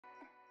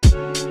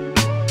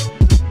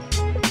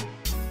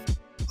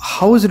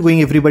How is it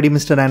going everybody,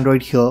 Mr.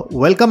 Android here.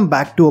 Welcome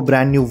back to a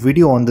brand new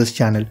video on this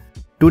channel.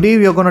 Today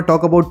we are going to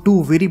talk about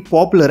two very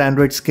popular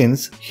Android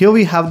skins. Here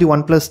we have the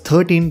OnePlus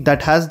 13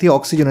 that has the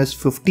OxygenOS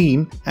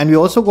 15, and we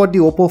also got the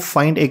Oppo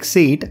Find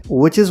X8,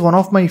 which is one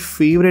of my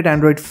favorite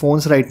Android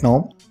phones right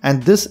now,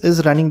 and this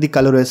is running the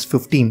ColorOS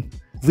 15.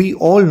 We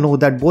all know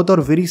that both are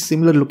very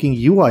similar looking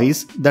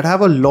UIs that have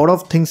a lot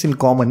of things in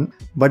common,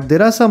 but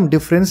there are some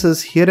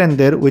differences here and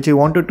there which I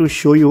wanted to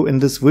show you in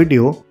this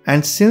video.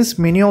 And since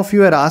many of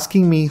you are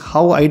asking me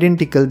how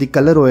identical the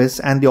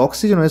ColorOS and the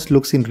OxygenOS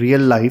looks in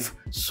real life,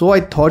 so I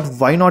thought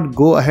why not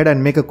go ahead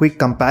and make a quick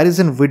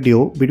comparison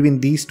video between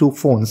these two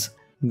phones.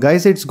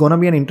 Guys, it's gonna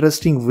be an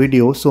interesting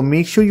video, so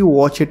make sure you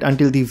watch it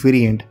until the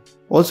very end.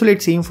 Also,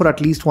 let's aim for at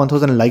least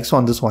 1000 likes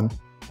on this one.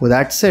 With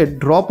that said,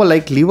 drop a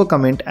like, leave a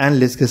comment, and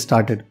let's get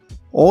started.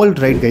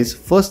 Alright guys,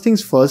 first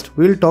things first,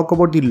 we'll talk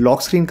about the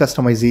lock screen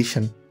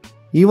customization.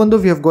 Even though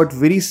we have got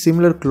very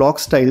similar clock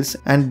styles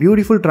and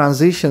beautiful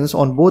transitions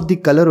on both the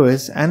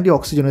ColorOS and the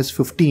OxygenOS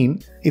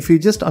 15, if you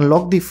just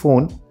unlock the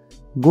phone,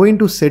 go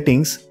into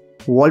settings,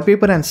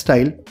 wallpaper and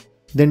style,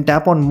 then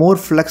tap on more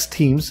Flux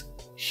themes.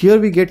 Here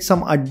we get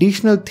some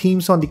additional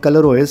themes on the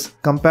ColorOS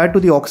compared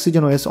to the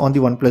OxygenOS on the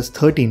OnePlus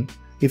 13.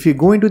 If you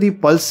go into the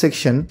Pulse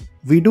section,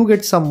 we do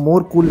get some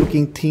more cool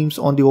looking themes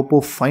on the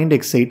Oppo Find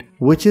X8,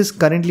 which is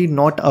currently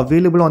not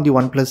available on the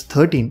OnePlus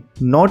 13.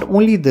 Not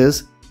only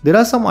this, there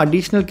are some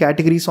additional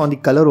categories on the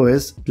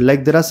ColorOS,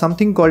 like there are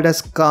something called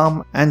as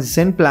Calm and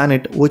Zen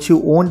Planet, which you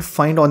won't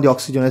find on the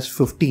OxygenOS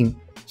 15.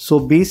 So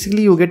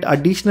basically you get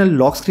additional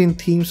lock screen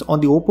themes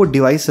on the Oppo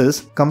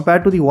devices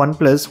compared to the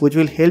OnePlus, which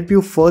will help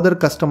you further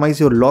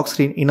customize your lock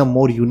screen in a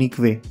more unique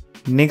way.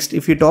 Next,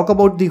 if you talk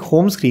about the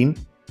home screen,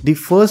 the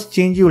first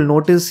change you will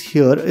notice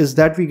here is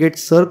that we get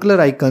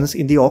circular icons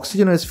in the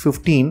OxygenOS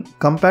 15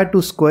 compared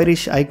to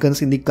squarish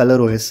icons in the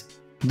ColorOS.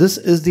 This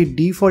is the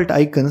default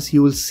icons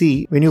you will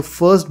see when you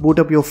first boot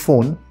up your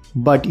phone,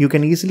 but you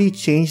can easily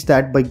change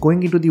that by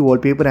going into the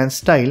wallpaper and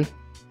style,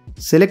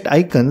 select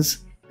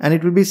icons, and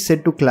it will be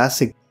set to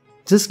classic.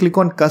 Just click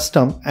on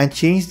custom and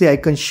change the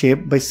icon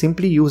shape by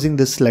simply using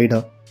this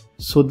slider.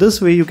 So this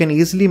way you can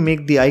easily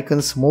make the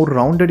icons more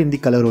rounded in the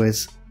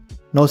ColorOS.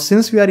 Now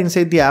since we are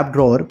inside the app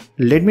drawer,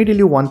 let me tell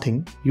you one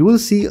thing. You will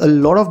see a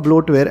lot of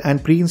bloatware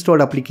and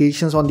pre-installed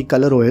applications on the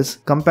ColorOS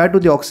compared to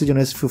the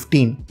OxygenOS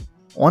 15.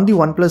 On the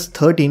OnePlus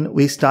 13,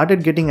 we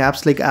started getting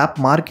apps like App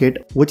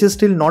Market, which is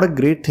still not a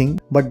great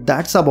thing, but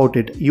that's about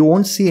it. You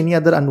won't see any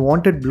other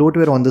unwanted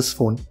bloatware on this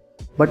phone.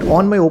 But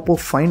on my Oppo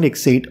Find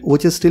X8,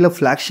 which is still a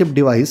flagship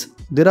device,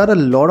 there are a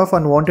lot of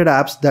unwanted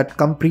apps that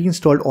come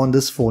pre-installed on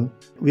this phone.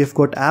 We have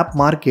got App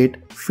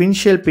Market,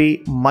 Finshell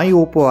Pay, My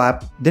Oppo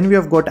app, then we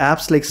have got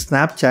apps like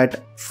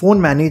Snapchat, Phone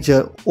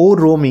Manager, O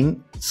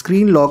Roaming,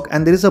 Screen Lock,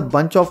 and there is a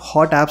bunch of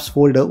hot apps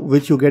folder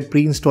which you get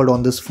pre-installed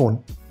on this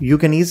phone. You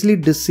can easily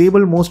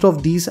disable most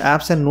of these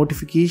apps and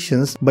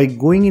notifications by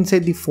going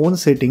inside the phone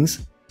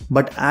settings,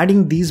 but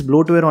adding these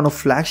bloatware on a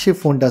flagship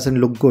phone doesn't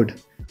look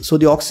good. So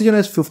the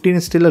OxygenOS 15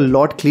 is still a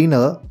lot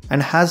cleaner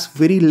and has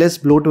very less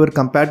bloatware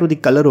compared to the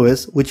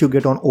ColorOS which you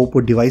get on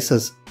Oppo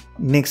devices.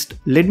 Next,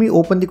 let me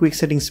open the quick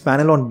settings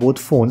panel on both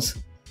phones.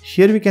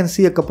 Here we can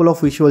see a couple of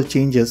visual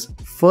changes.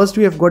 First,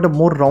 we have got a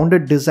more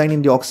rounded design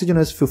in the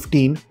OxygenOS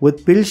 15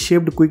 with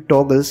pill-shaped quick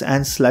toggles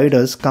and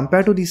sliders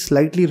compared to the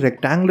slightly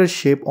rectangular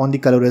shape on the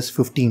ColorOS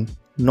 15.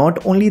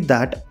 Not only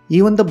that,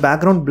 even the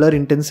background blur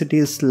intensity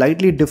is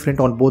slightly different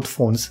on both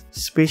phones,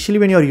 especially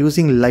when you are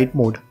using light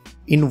mode.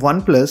 In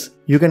OnePlus,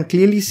 you can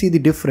clearly see the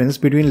difference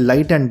between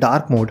light and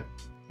dark mode.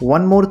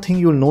 One more thing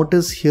you'll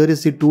notice here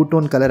is the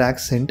two-tone color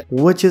accent,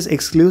 which is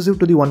exclusive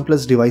to the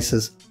OnePlus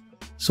devices.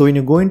 So when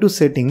you go into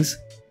settings,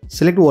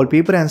 select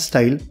wallpaper and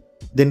style,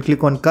 then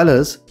click on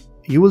colors,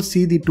 you will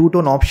see the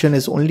two-tone option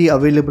is only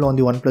available on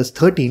the OnePlus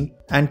 13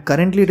 and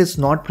currently it is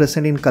not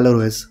present in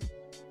ColorOS.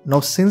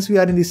 Now since we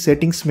are in the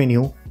settings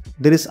menu,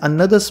 there is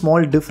another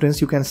small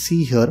difference you can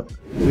see here.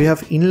 We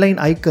have inline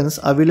icons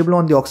available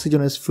on the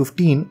OxygenOS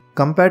 15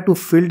 compared to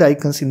filled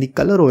icons in the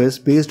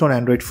ColorOS based on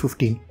Android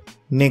 15.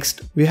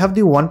 Next, we have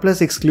the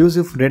OnePlus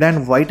exclusive red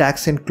and white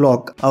accent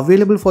clock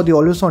available for the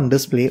always on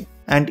display,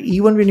 and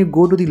even when you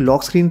go to the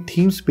lock screen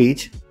themes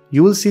page,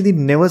 you will see the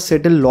never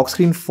settle lock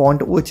screen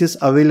font which is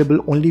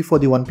available only for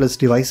the OnePlus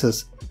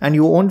devices, and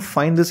you won't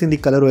find this in the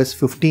ColorOS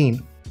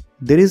 15.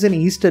 There is an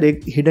Easter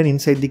egg hidden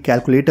inside the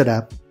calculator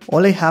app.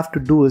 All I have to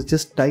do is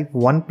just type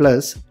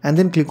OnePlus and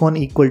then click on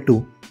equal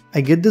to.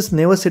 I get this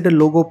never settle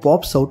logo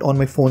pops out on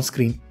my phone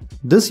screen.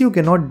 This you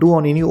cannot do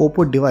on any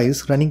Oppo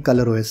device running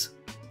ColorOS.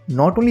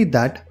 Not only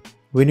that,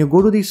 when you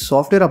go to the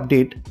software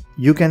update,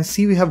 you can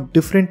see we have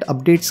different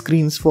update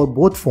screens for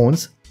both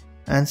phones,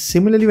 and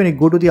similarly when you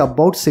go to the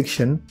about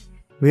section,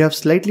 we have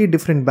slightly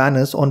different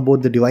banners on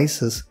both the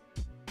devices.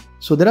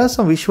 So there are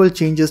some visual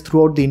changes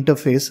throughout the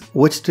interface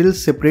which still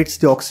separates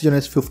the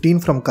OxygenOS 15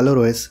 from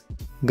ColorOS.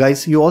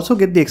 Guys, you also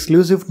get the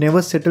exclusive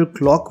never settle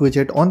clock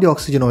widget on the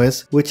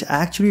OxygenOS, which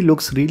actually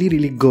looks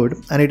really good,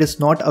 and it is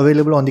not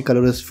available on the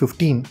ColorOS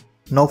 15.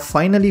 Now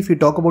finally, if you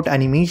talk about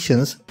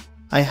animations,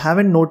 I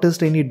haven't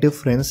noticed any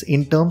difference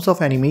in terms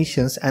of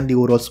animations and the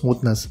overall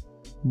smoothness.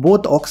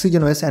 Both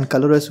OxygenOS and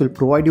ColorOS will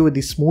provide you with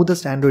the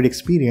smoothest Android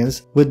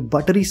experience with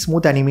buttery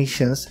smooth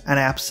animations, and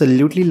I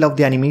absolutely love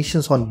the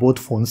animations on both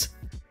phones.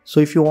 So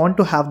if you want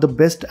to have the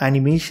best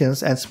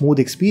animations and smooth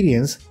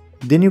experience,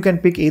 then you can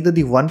pick either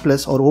the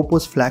OnePlus or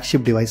Oppo's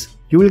flagship device.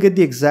 You will get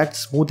the exact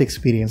smooth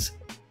experience.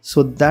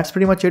 So that's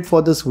pretty much it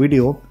for this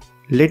video.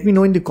 Let me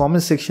know in the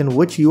comment section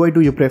which UI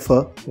do you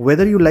prefer,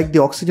 whether you like the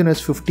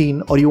OxygenOS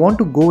 15 or you want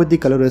to go with the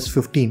ColorOS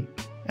 15.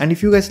 And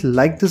if you guys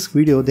like this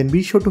video, then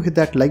be sure to hit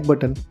that like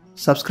button.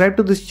 Subscribe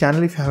to this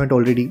channel if you haven't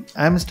already.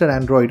 I'm Mr.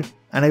 Android,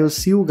 and I will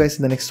see you guys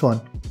in the next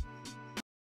one.